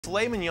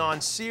Filet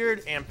mignon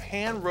seared and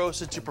pan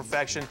roasted to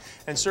perfection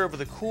and served with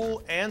a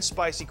cool and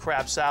spicy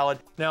crab salad.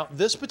 Now,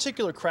 this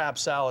particular crab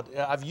salad,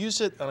 I've used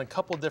it on a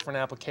couple of different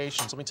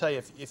applications. Let me tell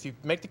you, if you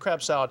make the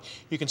crab salad,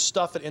 you can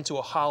stuff it into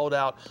a hollowed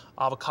out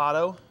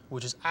avocado,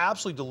 which is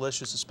absolutely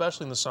delicious,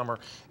 especially in the summer.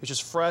 It's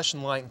just fresh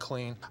and light and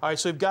clean. All right,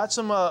 so we've got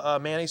some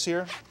mayonnaise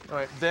here. All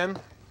right, then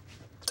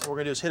what we're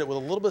gonna do is hit it with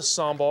a little bit of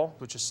sambal,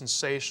 which is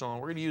sensational,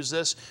 and we're gonna use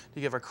this to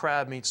give our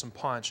crab meat some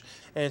punch.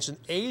 And it's an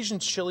Asian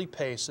chili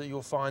paste that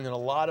you'll find in a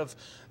lot of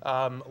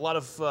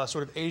sort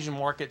of Asian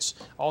markets,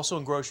 also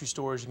in grocery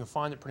stores. You can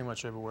find it pretty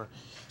much everywhere.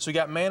 So we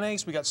got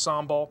mayonnaise, we got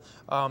sambal.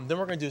 Then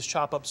we're gonna do is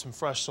chop up some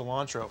fresh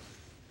cilantro.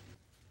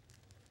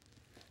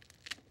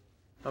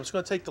 I'm just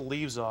gonna take the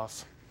leaves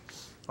off.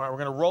 All right, we're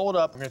gonna roll it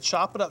up. We're gonna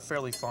chop it up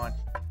fairly fine.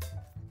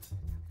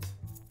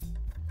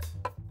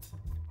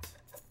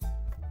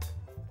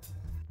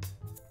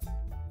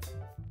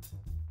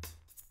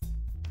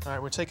 All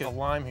right, we're taking a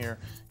lime here.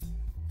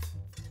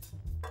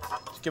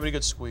 Just give it a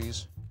good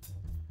squeeze.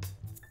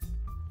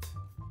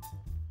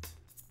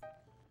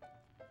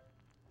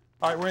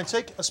 All right, we're gonna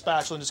take a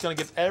spatula and just gonna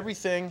give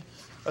everything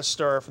a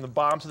stir from the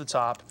bottom to the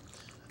top.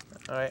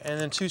 All right,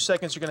 and in 2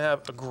 seconds, you're gonna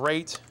have a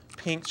great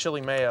pink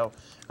chili mayo,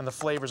 and the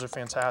flavors are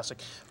fantastic.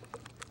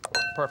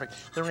 Perfect.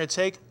 Then we're gonna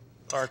take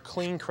our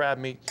clean crab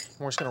meat, and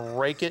we're just gonna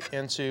rake it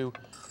into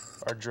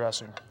our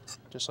dressing,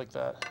 just like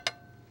that.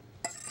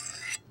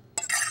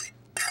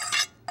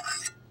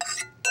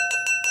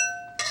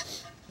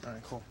 All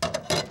right, cool. Then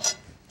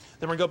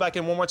we're gonna go back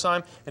in one more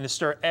time and just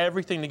stir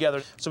everything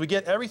together. So we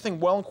get everything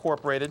well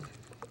incorporated.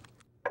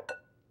 A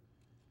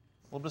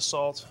little bit of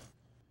salt.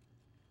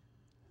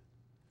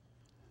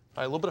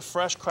 All right, a little bit of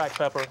fresh cracked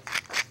pepper.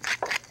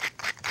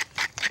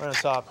 Right on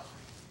top.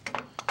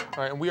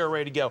 All right, and we are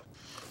ready to go.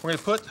 We're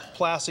gonna put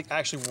plastic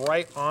actually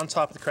right on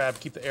top of the crab to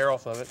keep the air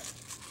off of it.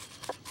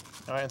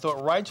 All right, and throw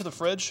it right into the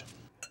fridge.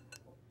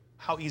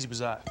 How easy was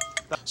that?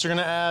 So you're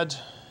gonna add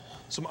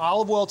some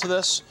olive oil to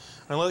this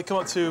and let it come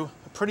up to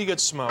a pretty good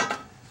smoke.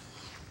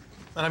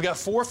 And I've got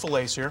 4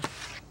 fillets here.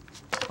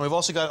 And we've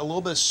also got a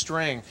little bit of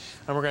string,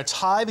 and we're gonna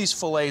tie these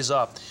fillets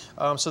up.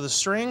 So the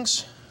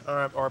strings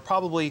are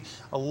probably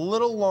a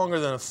little longer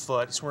than a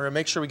foot, so we're gonna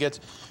make sure we get,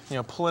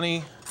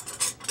 plenty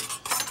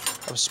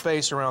of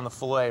space around the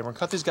fillet. We're gonna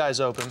cut these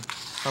guys open,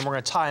 and we're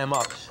gonna tie them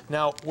up.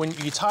 Now, when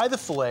you tie the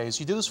fillets,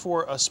 you do this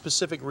for a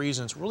specific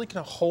reason. It's really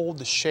gonna hold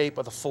the shape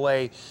of the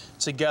fillet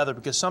together,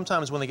 because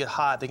sometimes when they get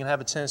hot, they can have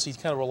a tendency to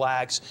kind of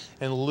relax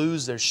and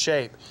lose their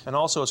shape. And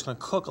also, it's gonna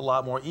cook a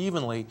lot more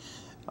evenly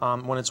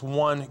when it's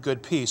one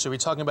good piece. So we're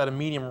talking about a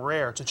medium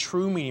rare. It's a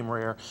true medium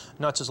rare,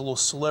 not just a little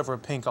sliver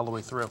of pink all the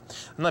way through.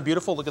 Isn't that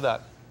beautiful? Look at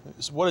that.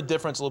 What a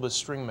difference a little bit of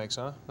string makes,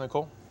 huh? Isn't that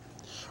cool?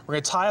 We're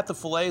gonna tie up the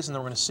fillets, and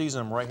then we're gonna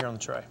season them right here on the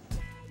tray.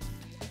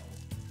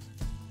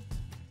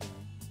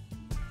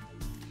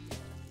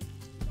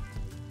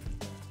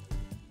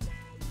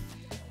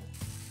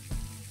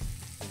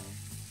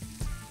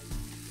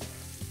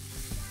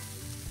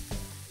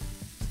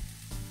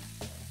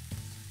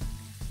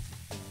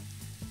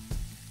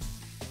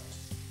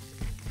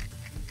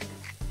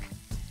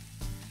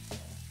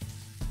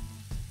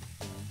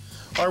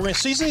 All right, we're gonna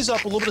season these up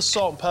with a little bit of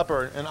salt and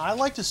pepper, and I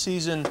like to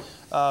season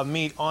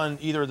meat on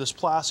either this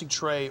plastic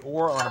tray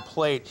or on a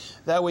plate.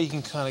 That way you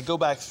can kind of go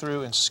back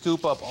through and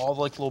scoop up all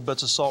the little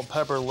bits of salt and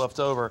pepper left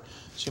over,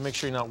 so you make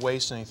sure you're not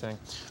wasting anything.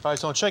 All right,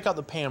 so check out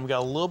the pan. We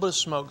got a little bit of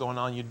smoke going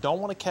on. You don't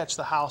want to catch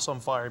the house on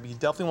fire, but you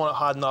definitely want it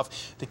hot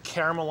enough to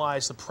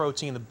caramelize the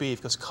protein of the beef,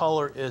 because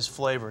color is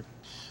flavored.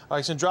 All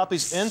right, so drop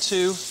these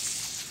into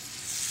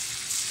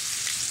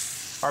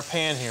our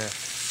pan here.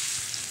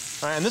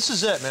 All right, and this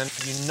is it, man.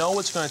 You know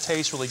it's gonna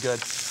taste really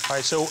good. All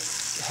right, so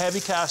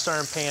heavy cast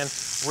iron pan,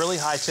 really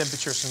high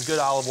temperature, some good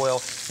olive oil,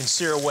 and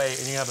sear away,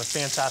 and you have a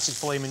fantastic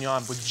filet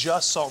mignon with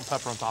just salt and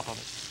pepper on top of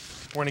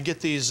it. We're gonna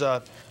get these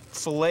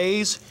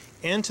fillets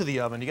into the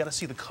oven. You gotta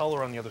see the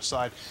color on the other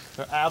side.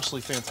 They're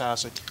absolutely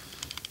fantastic.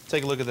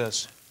 Take a look at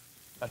this.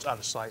 That's out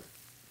of sight.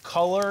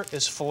 Color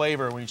is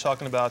flavor when you're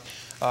talking about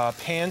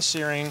pan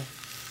searing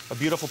a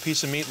beautiful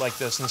piece of meat like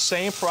this. And the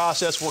same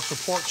process works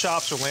for pork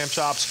chops or lamb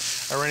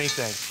chops or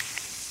anything.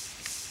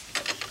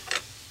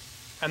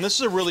 And this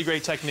is a really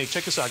great technique.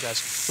 Check this out,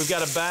 guys. We've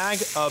got a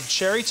bag of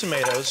cherry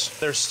tomatoes.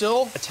 They're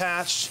still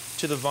attached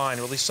to the vine,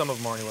 or at least some of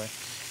them are anyway.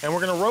 And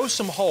we're gonna roast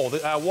them whole.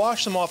 I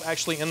wash them off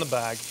actually in the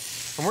bag.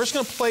 And we're just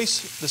gonna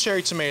place the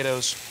cherry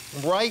tomatoes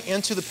right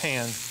into the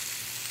pan.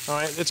 All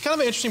right, it's kind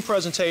of an interesting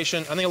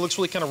presentation. I think it looks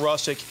really kind of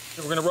rustic.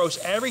 We're gonna roast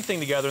everything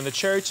together, and the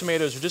cherry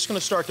tomatoes are just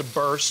gonna start to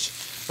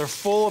burst. They're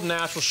full of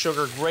natural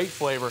sugar, great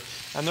flavor,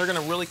 and they're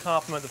gonna really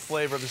complement the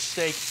flavor of the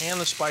steak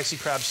and the spicy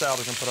crab salad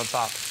we're gonna put on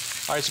top.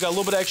 All right, so got a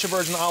little bit of extra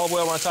virgin olive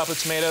oil on top of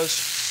the tomatoes.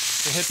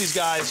 We'll hit these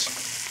guys.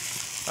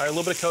 All right, a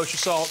little bit of kosher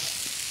salt.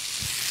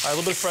 All right, a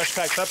little bit of fresh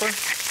cracked pepper.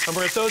 And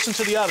we're gonna throw this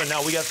into the oven.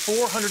 Now, we got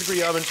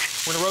 400-degree oven.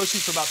 We're gonna roast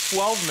these for about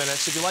 12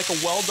 minutes. If you like a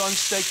well-done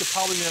steak, you'll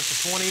probably be in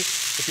for 20.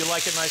 If you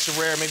like it nice and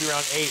rare, maybe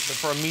around 8. But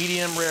for a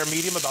medium, rare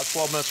medium, about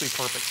 12 minutes will be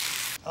perfect.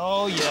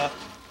 Oh, yeah.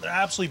 They're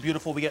absolutely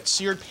beautiful. We got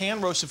seared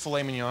pan-roasted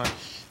filet mignon, and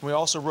we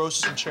also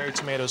roasted some cherry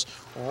tomatoes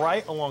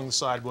right along the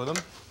side with them.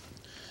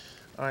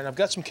 All right, I've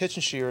got some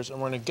kitchen shears,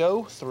 and we're gonna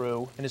go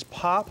through and just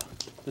pop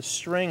the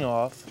string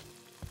off.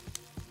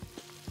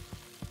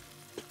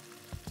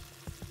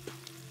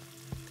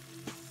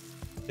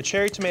 The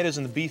cherry tomatoes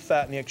and the beef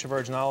fat and the extra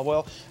virgin olive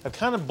oil have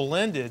kind of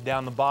blended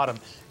down the bottom,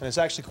 and it's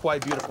actually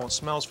quite beautiful. It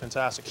smells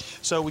fantastic.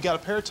 So we got a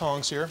pair of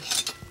tongs here.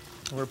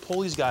 We're gonna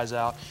pull these guys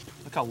out.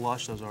 Look how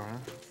lush those are, huh?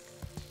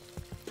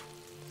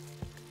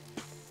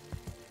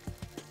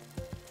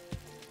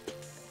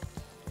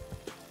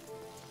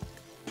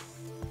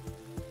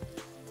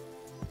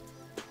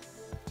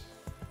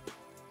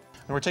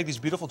 And we're gonna take these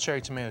beautiful cherry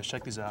tomatoes,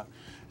 check these out.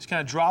 Just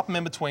kind of drop them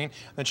in between.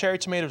 And the cherry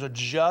tomatoes are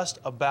just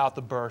about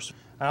to burst.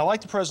 And I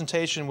like the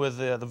presentation with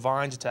the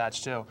vines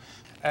attached too.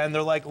 And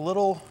they're like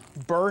little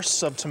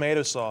bursts of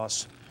tomato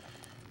sauce.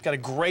 Got a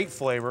great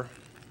flavor.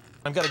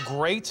 I've got a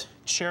great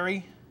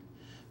cherry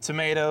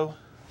tomato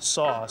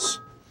sauce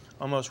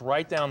almost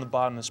right down the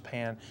bottom of this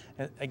pan.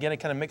 And again, it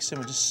kind of mixes in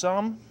with just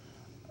some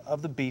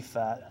of the beef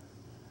fat.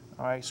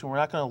 All right, so we're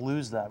not gonna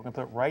lose that. We're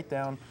gonna put it right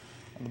down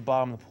on the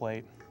bottom of the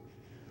plate.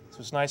 So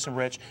it's nice and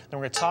rich.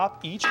 Then we're gonna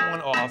top each one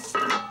off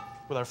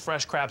with our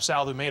fresh crab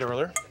salad we made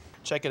earlier.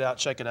 Check it out,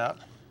 check it out.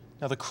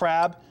 Now the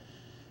crab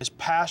is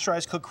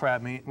pasteurized cooked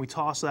crab meat. We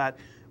toss that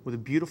with a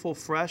beautiful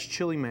fresh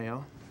chili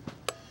mayo.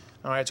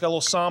 All right, it's got a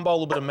little sambal, a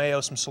little bit of mayo,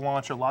 some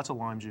cilantro, lots of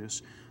lime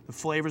juice. The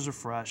flavors are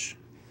fresh.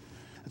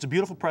 It's a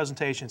beautiful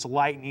presentation. It's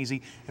light and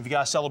easy. If you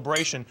got a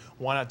celebration,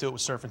 why not do it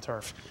with surf and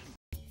turf?